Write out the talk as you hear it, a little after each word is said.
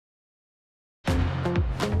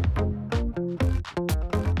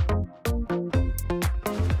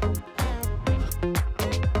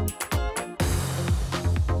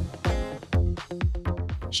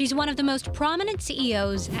She's one of the most prominent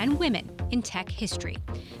CEOs and women in tech history.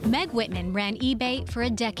 Meg Whitman ran eBay for a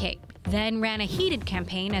decade, then ran a heated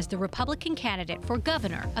campaign as the Republican candidate for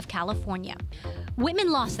governor of California.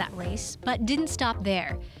 Whitman lost that race, but didn't stop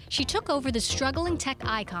there. She took over the struggling tech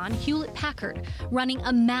icon Hewlett-Packard, running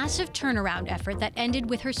a massive turnaround effort that ended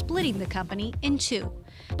with her splitting the company in two.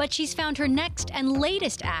 But she's found her next and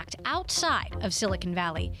latest act outside of Silicon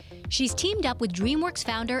Valley. She's teamed up with DreamWorks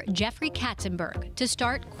founder Jeffrey Katzenberg to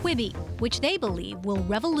start Quibi, which they believe will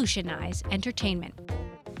revolutionize entertainment.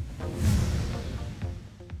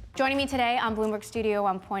 Joining me today on Bloomberg Studio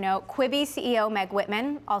 1.0, Quibi CEO Meg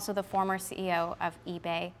Whitman, also the former CEO of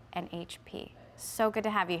eBay and HP. So good to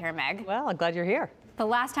have you here, Meg. Well, I'm glad you're here. The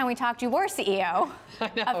last time we talked, you were CEO of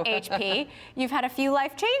HP. You've had a few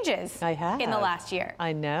life changes I have. in the last year.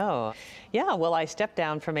 I know. Yeah, well, I stepped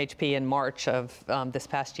down from HP in March of this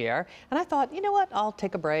past year, and I thought, you know what, I'll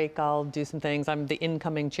take a break, I'll do some things. I'm the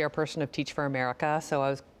incoming chairperson of Teach for America, so I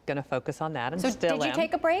was going to focus on that, and so still am. Did you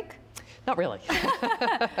take a break? Not really,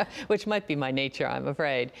 which might be my nature, I'm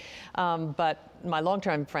afraid. But my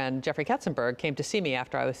longtime friend, Jeffrey Katzenberg, came to see me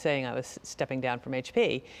after I was saying I was stepping down from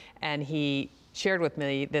HP, and he shared with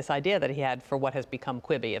me this idea that he had for what has become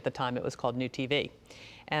Quibi. At the time, it was called New TV.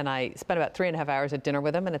 And I spent about 3.5 hours at dinner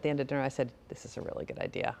with him, and at the end of dinner, I said, this is a really good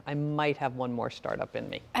idea. I might have one more startup in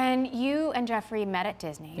me. And you and Jeffrey met at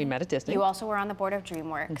Disney. We met at Disney. You also were on the board of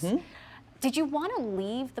DreamWorks. Mm-hmm. Did you want to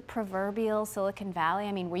leave the proverbial Silicon Valley?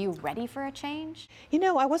 I mean, were you ready for a change? You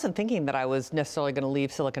know, I wasn't thinking that I was necessarily going to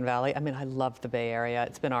leave Silicon Valley. I mean, I love the Bay Area.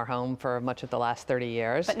 It's been our home for much of the last 30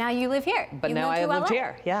 years. But now you live here. But now I live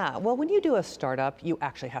here, yeah. Well, when you do a startup, you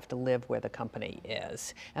actually have to live where the company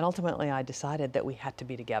is. And ultimately, I decided that we had to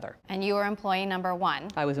be together. And you were employee number one.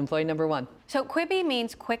 I was employee number one. So Quibi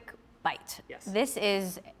means quick bite. Yes. This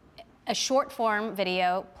is a short-form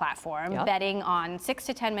video platform betting on 6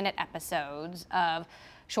 to 10-minute episodes of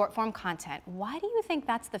short-form content. Why do you think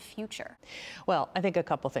that's the future? Well, I think a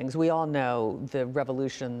couple things. We all know the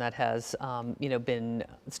revolution that has, been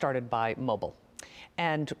started by mobile.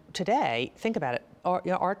 And today, think about it,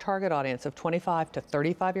 our target audience of 25 to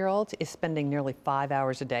 35-year-olds is spending nearly 5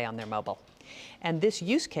 hours a day on their mobile. And this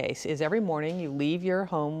use case is every morning you leave your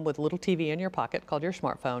home with a little TV in your pocket called your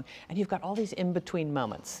smartphone, and you've got all these in-between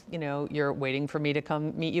moments. You know, you're waiting for me to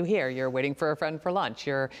come meet you here, you're waiting for a friend for lunch,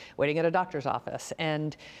 you're waiting at a doctor's office,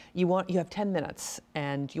 and you have 10 minutes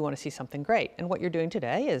and you want to see something great. And what you're doing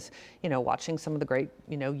today is, watching some of the great,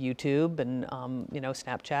 YouTube and,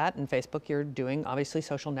 Snapchat and Facebook. You're doing, obviously,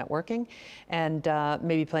 social networking and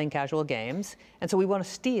maybe playing casual games. And so we want to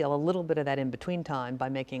steal a little bit of that in-between time by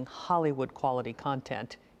making Hollywood quality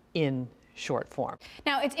content in short form.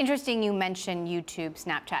 Now, it's interesting you mentioned YouTube,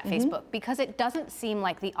 Snapchat, Facebook, because it doesn't seem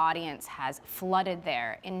like the audience has flooded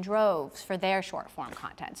there in droves for their short form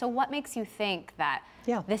content. So what makes you think that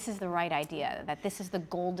this is the right idea, that this is the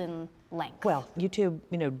golden length? Well, YouTube,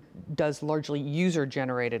 does largely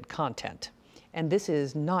user-generated content. And this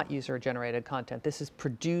is not user-generated content. This is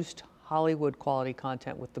produced Hollywood quality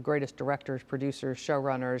content with the greatest directors, producers,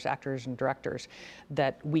 showrunners, actors, and directors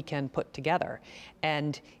that we can put together.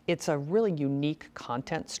 And it's a really unique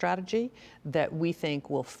content strategy that we think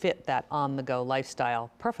will fit that on-the-go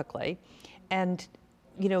lifestyle perfectly. And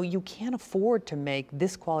you can't afford to make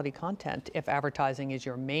this quality content if advertising is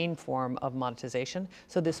your main form of monetization.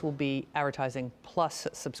 So this will be advertising plus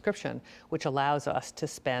subscription, which allows us to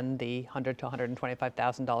spend the $100,000 to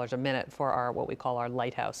 $125,000 a minute for our what we call our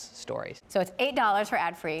lighthouse stories. So it's $8 for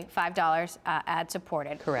ad-free, $5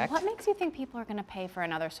 ad-supported. Correct. What makes you think people are going to pay for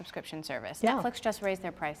another subscription service? Yeah. Netflix just raised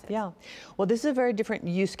their prices. Yeah. Well, this is a very different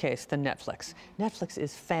use case than Netflix. Netflix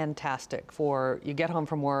is fantastic for you get home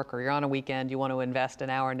from work or you're on a weekend, you want to invest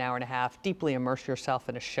an hour and a half, deeply immerse yourself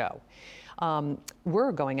in a show.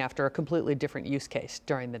 We're going after a completely different use case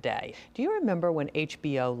during the day. Do you remember when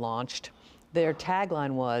HBO launched? Their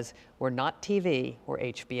tagline was, we're not TV, we're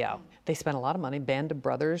HBO. They spent a lot of money. Band of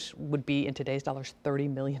Brothers would be, in today's dollars, $30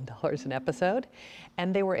 million an episode.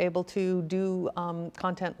 And they were able to do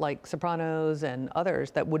content like Sopranos and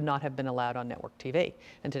others that would not have been allowed on network TV.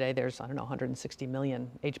 And today there's, 160 million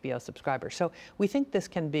HBO subscribers. So we think this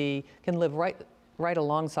can live right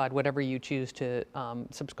alongside whatever you choose to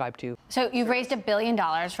subscribe to. So you've raised $1 billion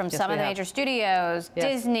from some of the major studios,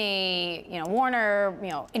 Disney, Warner,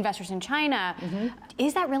 investors in China.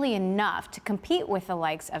 Is that really enough to compete with the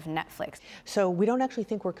likes of Netflix? So we don't actually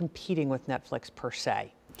think we're competing with Netflix per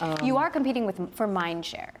se. You are competing for mind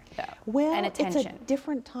share, though, and attention. It's a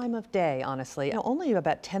different time of day, honestly. Only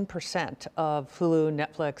about 10% of Hulu,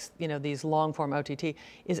 Netflix, these long-form OTT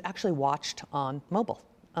is actually watched on mobile.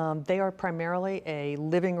 They are primarily a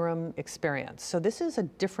living room experience. So this is a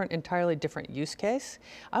entirely different use case.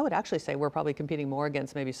 I would actually say we're probably competing more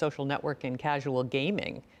against maybe social networking, casual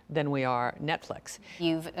gaming than we are Netflix.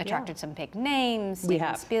 You've attracted some big names,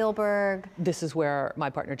 Steven Spielberg. This is where my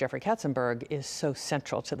partner Jeffrey Katzenberg is so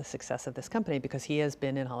central to the success of this company, because he has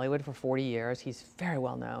been in Hollywood for 40 years. He's very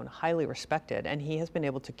well known, highly respected, and he has been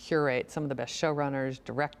able to curate some of the best showrunners,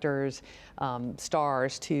 directors,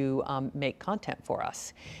 stars to make content for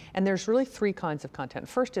us. And there's really three kinds of content.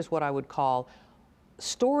 First is what I would call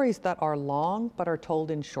stories that are long but are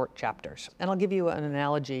told in short chapters. And I'll give you an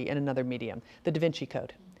analogy in another medium, the Da Vinci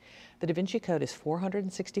Code. The Da Vinci Code is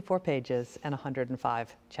 464 pages and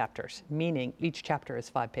 105 chapters, meaning each chapter is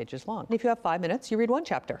 5 pages long. If you have 5 minutes, you read 1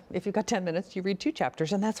 chapter. If you've got 10 minutes, you read 2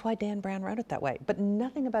 chapters, and that's why Dan Brown wrote it that way. But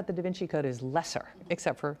nothing about the Da Vinci Code is lesser,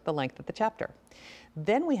 except for the length of the chapter.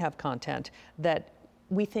 Then we have content that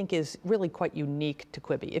we think is really quite unique to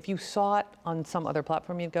Quibi. If you saw it on some other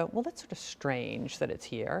platform, you'd go, well, that's sort of strange that it's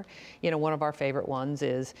here. You know, one of our favorite ones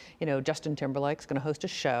is, you know, Justin Timberlake's going to host a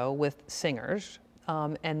show with singers.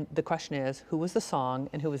 And the question is, who was the song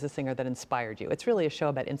and who was the singer that inspired you? It's really a show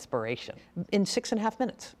about inspiration in 6.5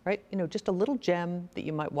 minutes, right? You know, just a little gem that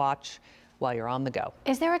you might watch while you're on the go.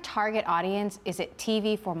 Is there a target audience? Is it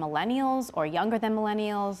TV for millennials or younger than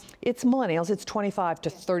millennials? It's millennials. It's 25 to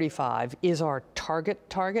 35 is our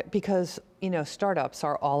target because, you know, startups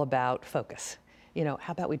are all about focus. You know,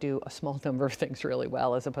 how about we do a small number of things really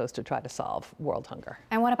well as opposed to try to solve world hunger?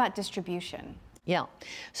 And what about distribution? Yeah.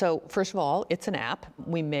 So first of all, it's an app.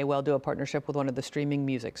 We may well do a partnership with one of the streaming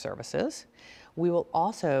music services. We will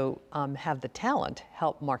also have the talent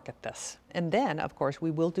help market this. And then, of course, we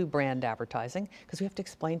will do brand advertising because we have to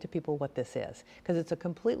explain to people what this is, because it's a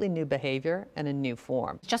completely new behavior and a new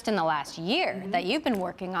form. Just in the last year that you've been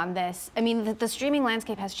working on this, I mean, the streaming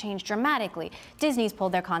landscape has changed dramatically. Disney's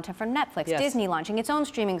pulled their content from Netflix, Disney launching its own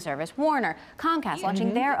streaming service, Warner, Comcast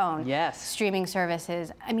launching their own streaming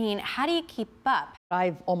services. I mean, how do you keep up?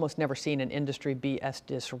 I've almost never seen an industry be as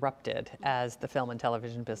disrupted as the film and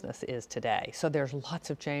television business is today. So there's lots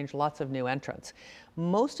of change, lots of new entrants.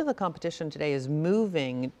 Most of the competition today is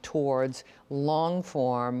moving towards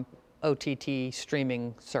long-form OTT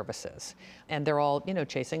streaming services. And they're all, you know,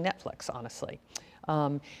 chasing Netflix, honestly.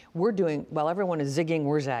 We're doing, while everyone is zigging,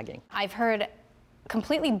 we're zagging. I've heard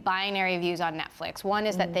completely binary views on Netflix. One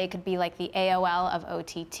is that they could be like the AOL of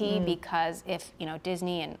OTT because if, you know,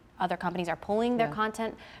 Disney and other companies are pulling their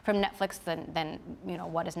content from Netflix, then you know,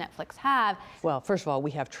 what does Netflix have? Well, first of all,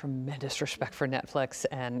 we have tremendous respect for Netflix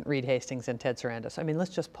and Reed Hastings and Ted Sarandos. I mean,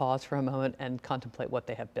 let's just pause for a moment and contemplate what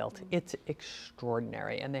they have built. It's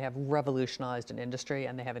extraordinary, and they have revolutionized an industry,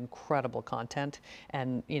 and they have incredible content,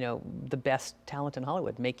 and you know, the best talent in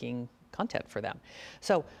Hollywood making content for them.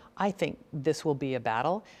 So I think this will be a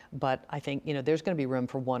battle, but I think, you know, there's going to be room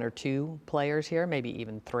for 1 or 2 players here, maybe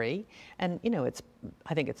even 3. And, you know,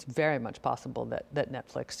 I think it's very much possible that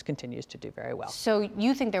Netflix continues to do very well. So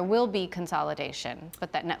you think there will be consolidation,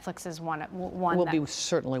 but that Netflix is one will be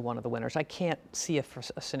certainly one of the winners. I can't see a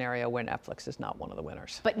scenario where Netflix is not one of the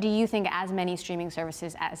winners. But do you think as many streaming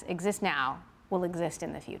services as exist now will exist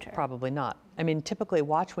in the future? Probably not. I mean, typically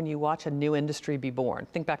when you watch a new industry be born.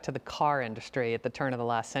 Think back to the car industry at the turn of the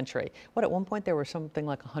last century. What, at one point there were something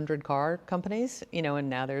like 100 car companies, you know, and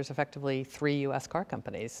now there's effectively 3 US car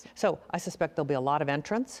companies. So I suspect there'll be a lot of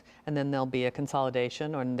entrants, and then there'll be a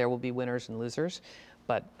consolidation, and there will be winners and losers.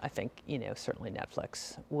 But I think, you know, certainly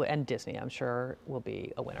Netflix and Disney, I'm sure, will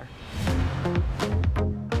be a winner.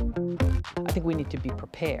 I think we need to be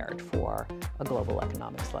prepared for a global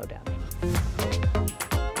economic slowdown.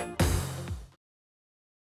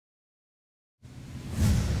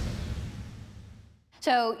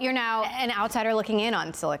 So you're now an outsider looking in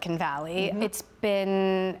on Silicon Valley. It's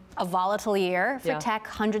been a volatile year for tech.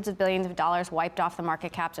 Hundreds of billions of dollars wiped off the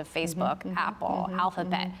market caps of Facebook, Apple,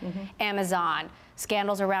 Alphabet, Amazon.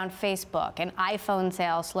 Scandals around Facebook, an iPhone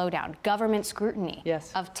sales slowdown, government scrutiny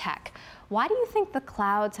of tech. Why do you think the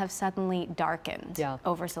clouds have suddenly darkened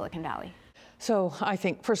over Silicon Valley? So I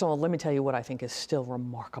think, first of all, let me tell you what I think is still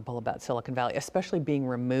remarkable about Silicon Valley, especially being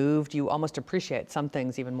removed. You almost appreciate some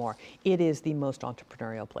things even more. It is the most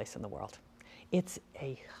entrepreneurial place in the world. It's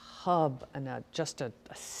a hub and just a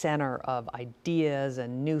center of ideas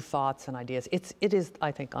and new thoughts and ideas. It is,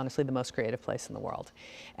 I think, honestly, the most creative place in the world.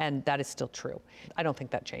 And that is still true. I don't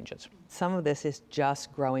think that changes. Some of this is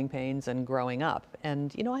just growing pains and growing up.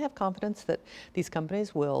 And, I have confidence that these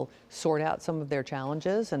companies will sort out some of their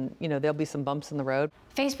challenges, and, there'll be some bumps in the road.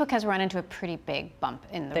 Facebook has run into a pretty big bump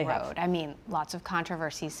in the road. Have. I mean, lots of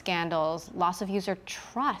controversies, scandals, loss of user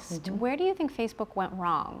trust. Where do you think Facebook went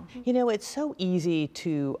wrong? It's so easy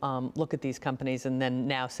to look at these companies and then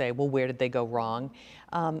now say, well, where did they go wrong?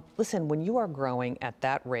 Listen, when you are growing at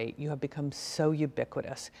that rate, you have become so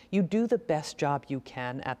ubiquitous. You do the best job you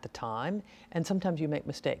can at the time, and sometimes you make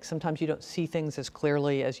mistakes. Sometimes you don't see things as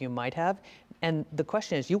clearly as you might have. And the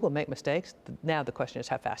question is, you will make mistakes. Now the question is,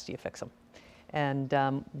 how fast do you fix them? And,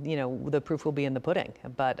 the proof will be in the pudding.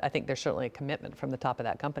 But I think there's certainly a commitment from the top of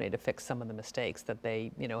that company to fix some of the mistakes that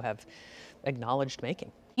they, have acknowledged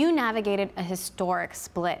making. You navigated a historic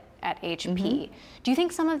split at HP. Do you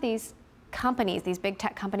think some of these companies, these big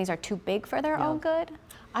tech companies, are too big for their own good?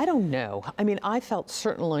 I don't know. I mean, I felt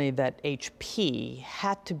certainly that HP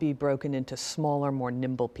had to be broken into smaller, more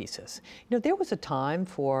nimble pieces. There was a time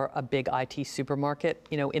for a big IT supermarket,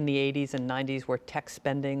 in the 80s and 90s where tech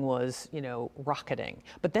spending was, rocketing.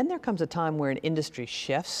 But then there comes a time where an industry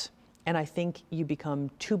shifts, and I think you become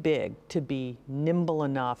too big to be nimble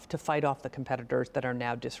enough to fight off the competitors that are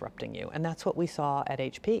now disrupting you. And that's what we saw at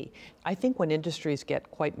HP. I think when industries get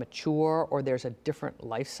quite mature or there's a different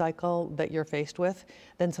life cycle that you're faced with,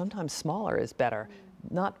 then sometimes smaller is better.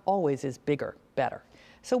 Not always is bigger better.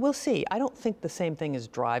 So we'll see. I don't think the same thing is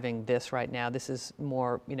driving this right now. This is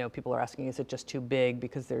more, people are asking, is it just too big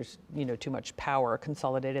because there's, too much power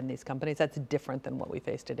consolidated in these companies? That's different than what we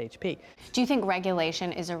faced at HP. Do you think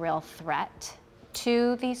regulation is a real threat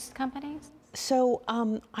to these companies? So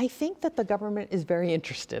I think that the government is very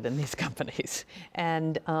interested in these companies.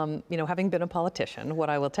 And, having been a politician,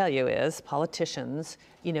 what I will tell you is politicians,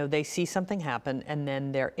 they see something happen and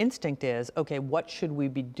then their instinct is, okay, what should we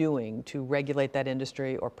be doing to regulate that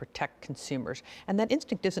industry or protect consumers? And that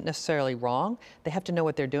instinct isn't necessarily wrong. They have to know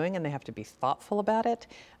what they're doing and they have to be thoughtful about it.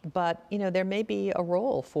 But, there may be a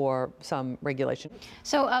role for some regulation.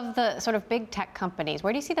 So of the sort of big tech companies,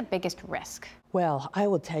 where do you see the biggest risk? Well, I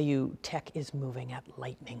will tell you, tech is moving at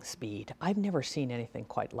lightning speed. I've never seen anything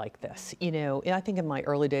quite like this. I think in my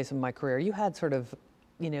early days of my career, you had sort of,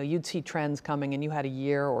 you'd see trends coming and you had a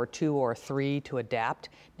year or two or three to adapt.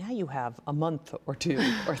 Now you have a month or two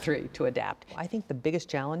or three to adapt. I think the biggest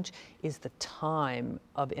challenge is the time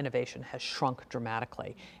of innovation has shrunk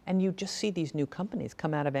dramatically. And you just see these new companies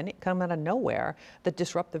come out of nowhere that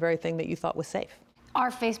disrupt the very thing that you thought was safe. Are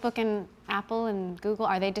Facebook and Apple and Google,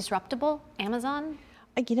 are they disruptable? Amazon?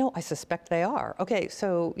 I suspect they are. Okay,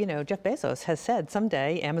 so, Jeff Bezos has said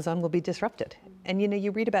someday Amazon will be disrupted. And,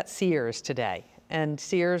 you read about Sears today. And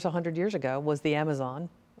Sears 100 years ago was the Amazon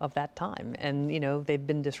of that time. And, they've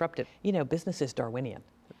been disrupted. Business is Darwinian.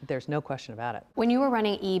 There's no question about it. When you were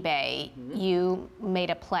running eBay, you made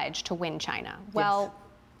a pledge to win China. Well, yes.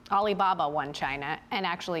 Alibaba won China, and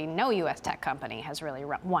actually no U.S. tech company has really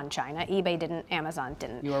won China. eBay didn't, Amazon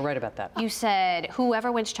didn't. You are right about that. You said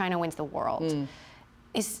whoever wins China wins the world.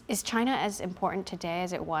 Is China as important today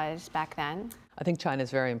as it was back then? I think China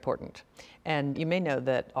is very important. And you may know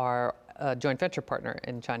that our joint venture partner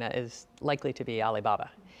in China is likely to be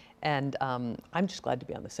Alibaba. And I'm just glad to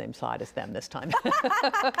be on the same side as them this time.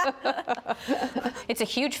 It's a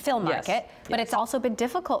huge film market, but it's also been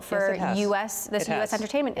difficult for U.S.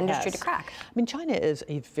 entertainment industry to crack. I mean, China is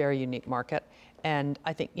a very unique market, and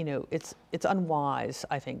I think it's unwise,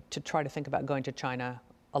 I think, to try to think about going to China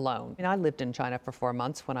alone. I lived in China for 4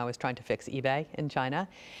 months when I was trying to fix eBay in China,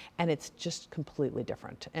 and it's just completely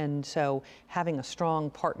different. And so having a strong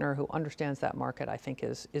partner who understands that market, I think,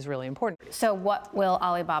 is really important. So what will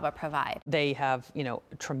Alibaba provide? They have,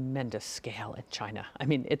 tremendous scale in China. I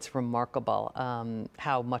mean, it's remarkable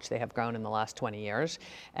how much they have grown in the last 20 years,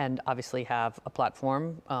 and obviously have a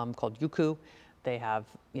platform called Youku. They have,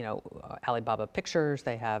 Alibaba Pictures,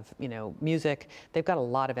 they have, music. They've got a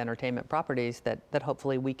lot of entertainment properties that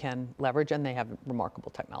hopefully we can leverage, and they have remarkable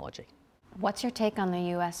technology. What's your take on the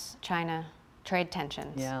U.S.-China trade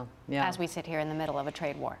tensions as we sit here in the middle of a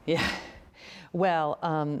trade war? Yeah, well,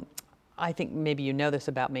 I think maybe you know this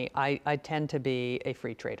about me. I tend to be a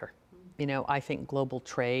free trader. I think global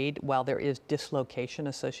trade, while there is dislocation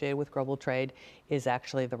associated with global trade, is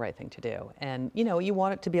actually the right thing to do. And, you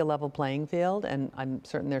want it to be a level playing field, and I'm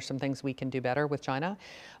certain there's some things we can do better with China.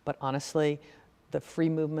 But honestly, the free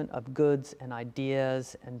movement of goods and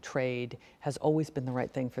ideas and trade has always been the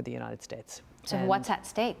right thing for the United States. So what's at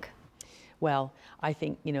stake? Well, I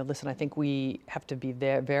think, listen, I think we have to be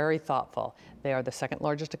very thoughtful. They are the second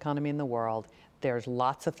largest economy in the world. There's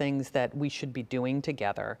lots of things that we should be doing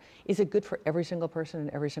together. Is it good for every single person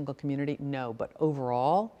in every single community? No, but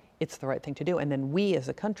overall, it's the right thing to do. And then we as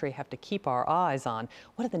a country have to keep our eyes on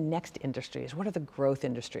what are the next industries, what are the growth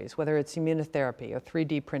industries, whether it's immunotherapy or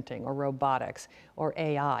 3D printing or robotics or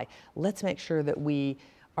AI. Let's make sure that we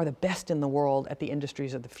are the best in the world at the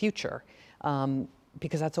industries of the future.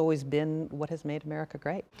 Because that's always been what has made America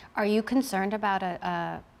great. Are you concerned about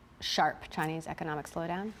a sharp Chinese economic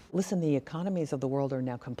slowdown? Listen, the economies of the world are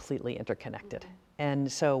now completely interconnected. And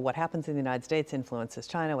so what happens in the United States influences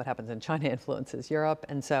China, what happens in China influences Europe.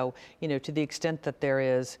 And so, to the extent that there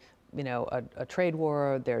is, a trade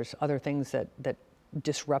war, there's other things that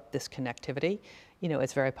disrupt this connectivity,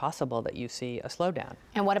 it's very possible that you see a slowdown.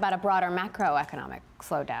 And what about a broader macroeconomic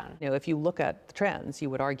slowdown? If you look at the trends, you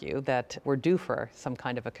would argue that we're due for some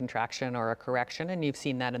kind of a contraction or a correction, and you've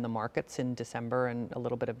seen that in the markets in December and a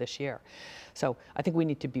little bit of this year. So I think we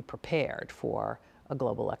need to be prepared for a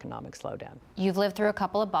global economic slowdown. You've lived through a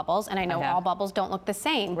couple of bubbles, and I know all bubbles don't look the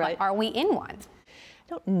same, right. But are we in one? I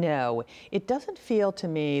don't know. It doesn't feel to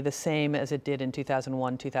me the same as it did in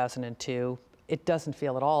 2001, 2002. It doesn't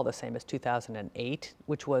feel at all the same as 2008,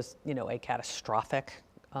 which was, a catastrophic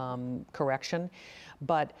correction.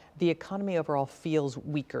 But the economy overall feels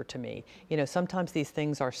weaker to me. Sometimes these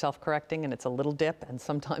things are self-correcting and it's a little dip, and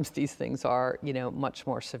sometimes these things are, much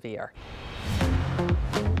more severe.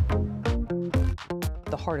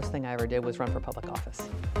 The hardest thing I ever did was run for public office.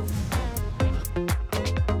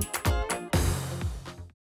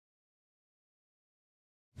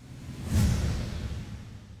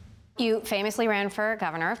 You famously ran for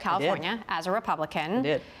governor of California as a Republican. I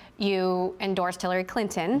did. You endorsed Hillary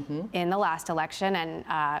Clinton in the last election, and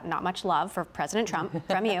not much love for President Trump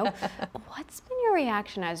from you. What's been your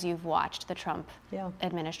reaction as you've watched the Trump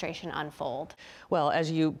administration unfold? Well, as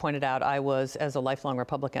you pointed out, as a lifelong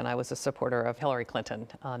Republican, I was a supporter of Hillary Clinton,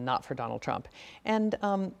 not for Donald Trump. And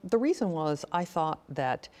the reason was I thought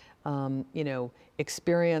that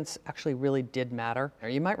experience actually really did matter.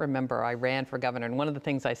 You might remember I ran for governor, and one of the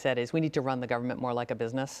things I said is we need to run the government more like a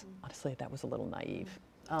business. Honestly, that was a little naive.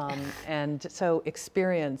 And so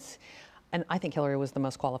experience, and I think Hillary was the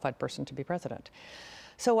most qualified person to be president.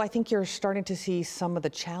 So I think you're starting to see some of the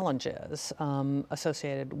challenges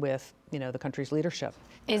associated with, the country's leadership.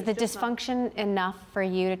 Is the dysfunction enough for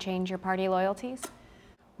you to change your party loyalties?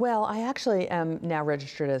 Well, I actually am now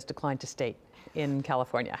registered as declined to state in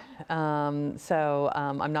California. So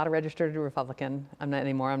I'm not a registered Republican. I'm not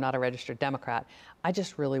anymore. I'm not a registered Democrat. I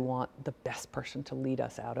just really want the best person to lead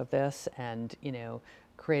us out of this and,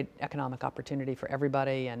 create economic opportunity for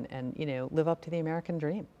everybody and live up to the American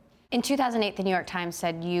dream. In 2008, the New York Times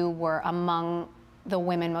said you were among the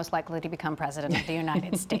women most likely to become president of the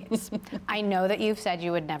United States. I know that you've said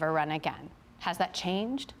you would never run again. Has that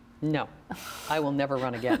changed? No, I will never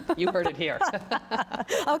run again. You heard it here.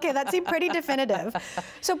 Okay, that seemed pretty definitive.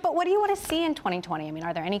 So, but what do you want to see in 2020? I mean,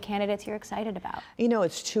 are there any candidates you're excited about?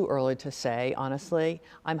 It's too early to say, honestly.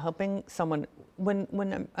 I'm hoping someone,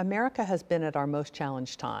 when America has been at our most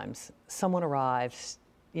challenged times, someone arrives,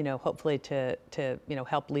 hopefully to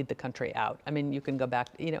help lead the country out. I mean, you can go back,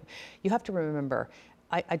 you have to remember,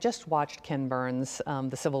 I just watched Ken Burns'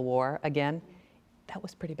 The Civil War again. That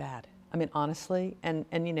was pretty bad. I mean, honestly, and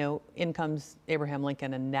in comes Abraham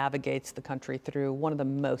Lincoln and navigates the country through one of the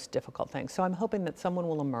most difficult things. So I'm hoping that someone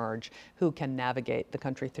will emerge who can navigate the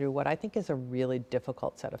country through what I think is a really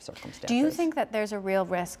difficult set of circumstances. Do you think that there's a real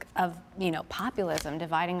risk of, populism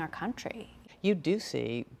dividing our country? You do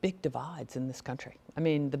see big divides in this country. I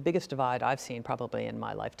mean, the biggest divide I've seen probably in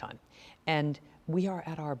my lifetime. And we are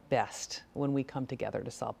at our best when we come together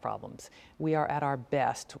to solve problems. We are at our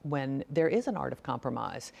best when there is an art of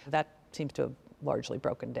compromise. That seems to have largely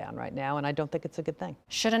broken down right now, and I don't think it's a good thing.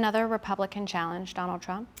 Should another Republican challenge Donald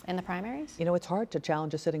Trump in the primaries? It's hard to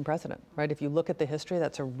challenge a sitting president, right? If you look at the history,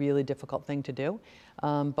 that's a really difficult thing to do.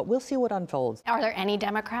 But we'll see what unfolds. Are there any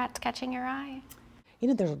Democrats catching your eye?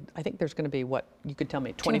 I think there's going to be, what, you could tell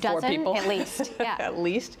me, 24 people? At least, yeah. At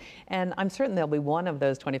least. And I'm certain there'll be one of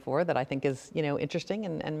those 24 that I think is, interesting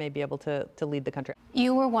and may be able to lead the country.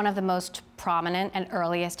 You were one of the most prominent and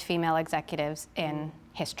earliest female executives in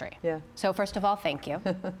history. Yeah. So first of all, thank you.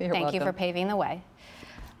 Thank you for paving the way.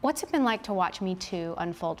 What's it been like to watch Me Too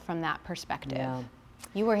unfold from that perspective? Yeah.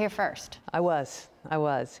 You were here first. I was.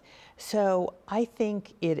 So I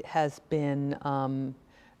think it has been,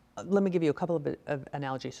 let me give you a couple of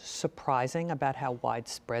analogies. Surprising about how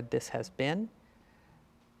widespread this has been.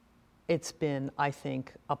 It's been, I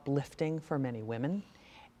think, uplifting for many women.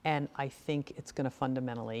 And I think it's going to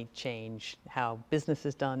fundamentally change how business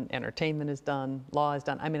is done, entertainment is done, law is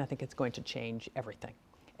done. I mean, I think it's going to change everything.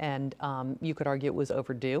 And you could argue it was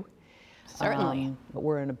overdue. Certainly. But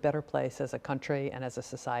we're in a better place as a country and as a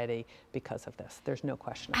society because of this. There's no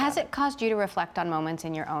question about it. Has it caused you to reflect on moments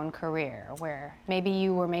in your own career where maybe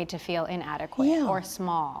you were made to feel inadequate or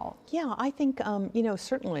small? Yeah, I think, you know,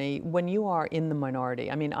 certainly when you are in the minority,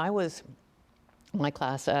 I mean, my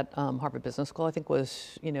class at Harvard Business School, I think,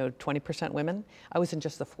 was, you know, 20% women. I was in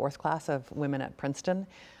just the 4th class of women at Princeton.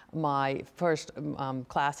 My first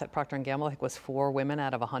class at Procter & Gamble, I think, was 4 women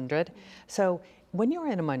out of 100. So when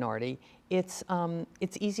you're in a minority, it's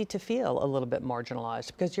easy to feel a little bit marginalized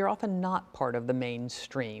because you're often not part of the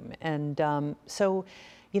mainstream. And so,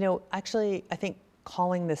 you know, actually, I think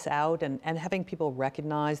calling this out and having people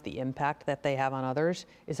recognize the impact that they have on others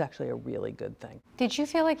is actually a really good thing. Did you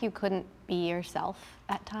feel like you couldn't be yourself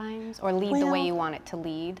at times or lead the way you wanted to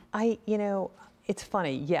lead? You know, it's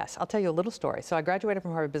funny, yes. I'll tell you a little story. So I graduated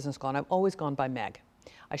from Harvard Business School and I've always gone by Meg.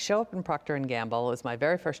 I show up in Procter & Gamble, it was my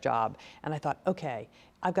very first job, and I thought, okay,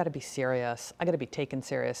 I've got to be serious, I've got to be taken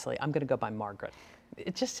seriously, I'm going to go by Margaret.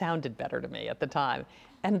 It just sounded better to me at the time.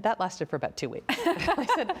 And that lasted for about 2 weeks. I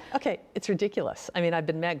said, okay, it's ridiculous. I mean, I've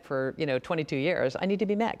been Meg for, you know, 22 years. I need to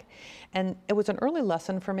be Meg. And it was an early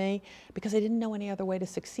lesson for me because I didn't know any other way to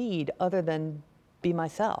succeed other than be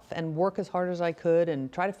myself and work as hard as I could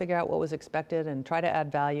and try to figure out what was expected and try to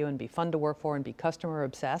add value and be fun to work for and be customer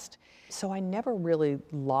obsessed. So I never really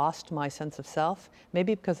lost my sense of self,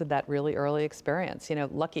 maybe because of that really early experience. You know,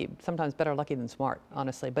 lucky, sometimes better lucky than smart,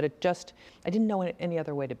 honestly, but it just, I didn't know any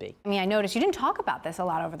other way to be. I mean, I noticed you didn't talk about this a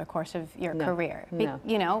lot over the course of your career. No.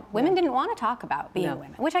 You know, women didn't want to talk about being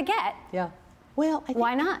women, which I get. Yeah. Well, I think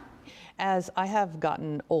why not? As I have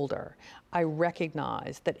gotten older, I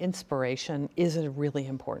recognize that inspiration is a really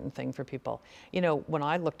important thing for people. You know, when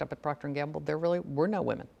I looked up at Procter & Gamble, there really were no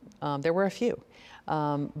women. There were a few.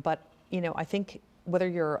 But, you know, I think whether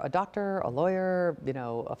you're a doctor, a lawyer, you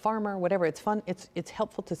know, a farmer, whatever, it's fun. It's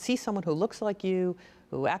helpful to see someone who looks like you,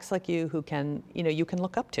 who acts like you, who can, you know, you can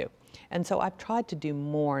look up to. And so I've tried to do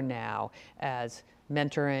more now as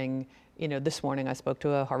mentoring. You know, this morning I spoke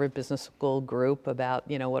to a Harvard Business School group about,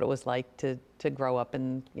 you know, what it was like to grow up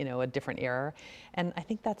in, you know, a different era. And I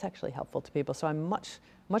think that's actually helpful to people. So I'm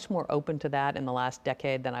much more open to that in the last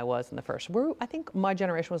decade than I was in the first. I think my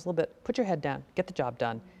generation was a little bit, put your head down, get the job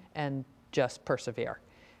done, and just persevere,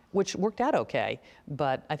 which worked out okay.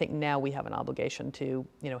 But I think now we have an obligation to,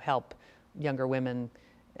 you know, help younger women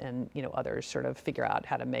and, you know, others sort of figure out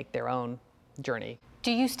how to make their own journey.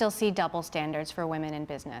 Do you still see double standards for women in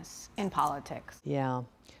business, in politics? Yeah,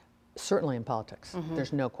 certainly in politics.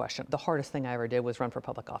 There's no question. The hardest thing I ever did was run for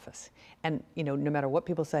public office. And, you know, no matter what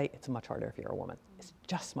people say, it's much harder if you're a woman. It's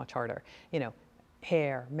just much harder. You know,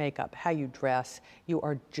 hair, makeup, how you dress, you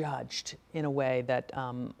are judged in a way that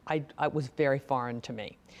I was very foreign to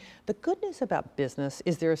me. The good news about business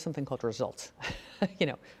is there is something called results. You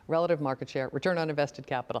know, relative market share, return on invested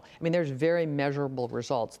capital. I mean, there's very measurable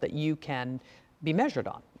results that you can be measured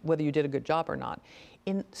on, whether you did a good job or not.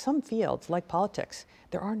 In some fields, like politics,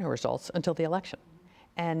 there are no results until the election.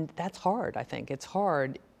 And that's hard, I think. It's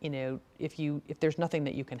hard, you know, if there's nothing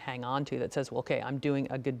that you can hang on to that says, well, okay, I'm doing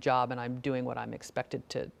a good job and I'm doing what I'm expected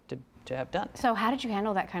to have done. So how did you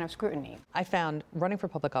handle that kind of scrutiny? I found running for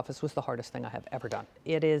public office was the hardest thing I have ever done.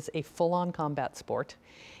 It is a full-on combat sport.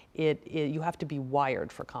 You have to be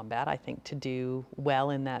wired for combat, I think, to do well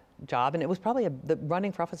in that job. And it was probably the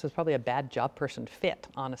running for office was probably a bad job person fit,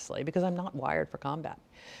 honestly, because I'm not wired for combat.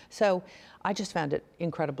 So I just found it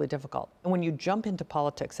incredibly difficult. And when you jump into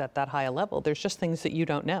politics at that high a level, there's just things that you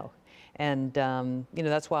don't know. And you know,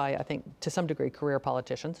 that's why I think to some degree career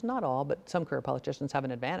politicians, not all, but some career politicians have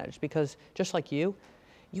an advantage because just like you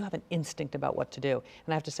have an instinct about what to do.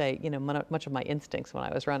 And I have to say, you know, much of my instincts when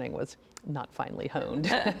I was running was not finely honed.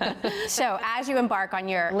 So as you embark on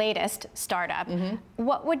your latest startup,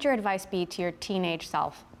 what would your advice be to your teenage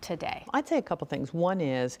self today? I'd say a couple things. One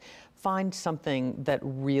is find something that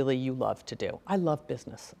really you love to do. I love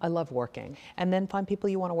business. I love working. And then find people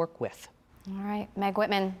you want to work with. All right. Meg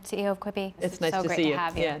Whitman, CEO of Quippy. It's nice to see you. So great to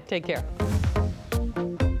have you. Yeah, take care.